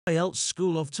IELTS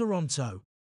School of Toronto.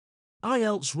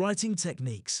 IELTS Writing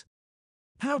Techniques.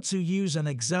 How to use an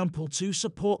example to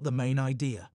support the main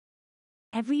idea.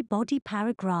 Every body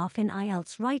paragraph in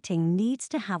IELTS writing needs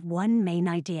to have one main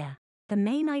idea. The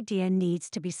main idea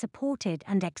needs to be supported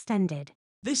and extended.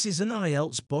 This is an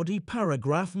IELTS body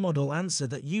paragraph model answer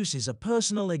that uses a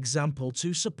personal example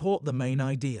to support the main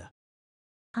idea.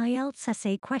 IELTS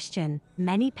essay question.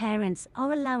 Many parents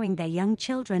are allowing their young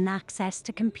children access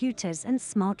to computers and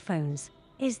smartphones.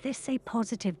 Is this a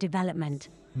positive development?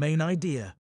 Main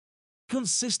idea.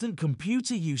 Consistent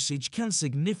computer usage can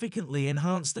significantly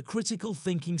enhance the critical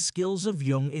thinking skills of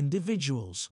young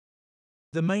individuals.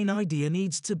 The main idea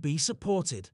needs to be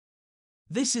supported.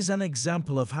 This is an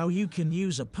example of how you can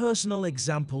use a personal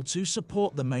example to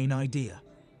support the main idea.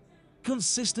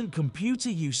 Consistent computer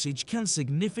usage can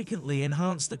significantly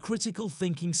enhance the critical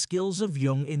thinking skills of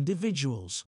young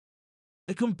individuals.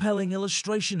 A compelling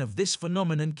illustration of this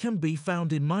phenomenon can be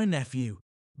found in my nephew,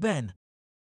 Ben.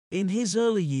 In his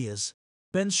early years,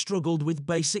 Ben struggled with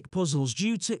basic puzzles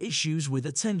due to issues with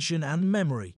attention and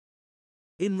memory.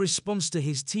 In response to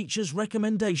his teacher's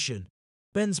recommendation,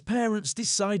 Ben's parents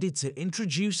decided to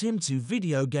introduce him to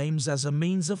video games as a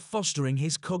means of fostering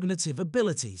his cognitive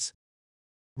abilities.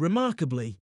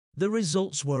 Remarkably, the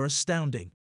results were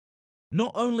astounding.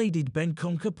 Not only did Ben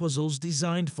conquer puzzles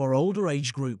designed for older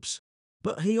age groups,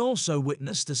 but he also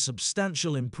witnessed a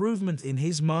substantial improvement in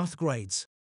his math grades.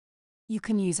 You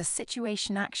can use a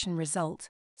situation-action-result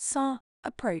 (SAR)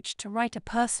 approach to write a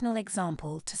personal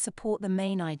example to support the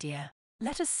main idea.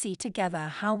 Let us see together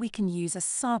how we can use a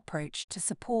SAR approach to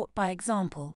support by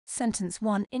example. Sentence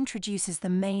 1 introduces the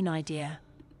main idea.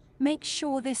 Make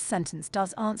sure this sentence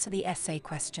does answer the essay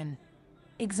question.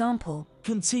 Example: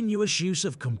 Continuous use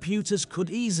of computers could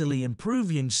easily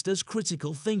improve youngsters'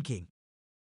 critical thinking.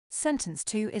 Sentence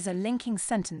 2 is a linking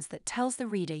sentence that tells the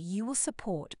reader you will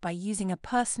support by using a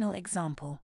personal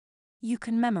example. You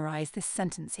can memorize this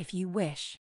sentence if you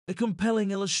wish. A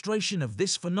compelling illustration of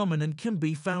this phenomenon can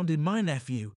be found in my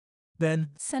nephew, Ben.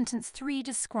 Sentence 3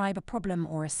 describe a problem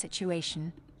or a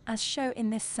situation, as shown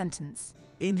in this sentence.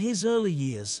 In his early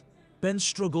years, Ben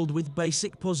struggled with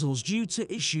basic puzzles due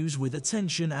to issues with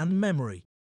attention and memory.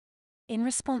 In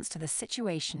response to the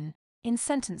situation, in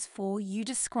sentence 4 you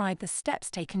describe the steps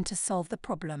taken to solve the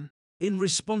problem. In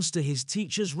response to his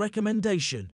teacher's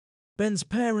recommendation, Ben's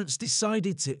parents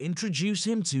decided to introduce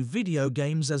him to video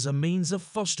games as a means of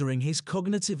fostering his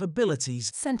cognitive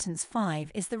abilities. Sentence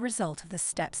 5 is the result of the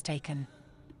steps taken.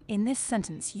 In this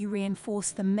sentence you reinforce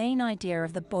the main idea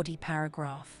of the body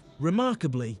paragraph.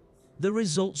 Remarkably, the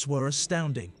results were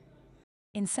astounding.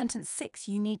 In sentence 6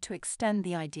 you need to extend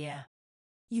the idea.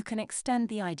 You can extend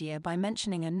the idea by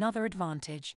mentioning another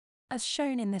advantage, as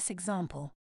shown in this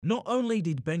example. Not only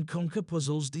did Ben conquer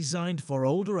puzzles designed for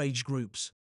older age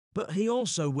groups, but he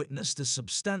also witnessed a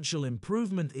substantial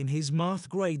improvement in his math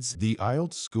grades. The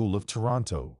IELTS School of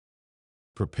Toronto.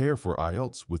 Prepare for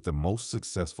IELTS with the most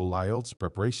successful IELTS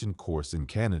preparation course in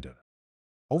Canada.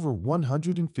 Over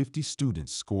 150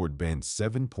 students scored band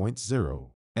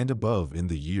 7.0 and above in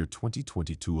the year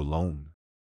 2022 alone.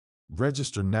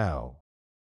 Register now.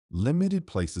 Limited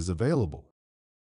places available.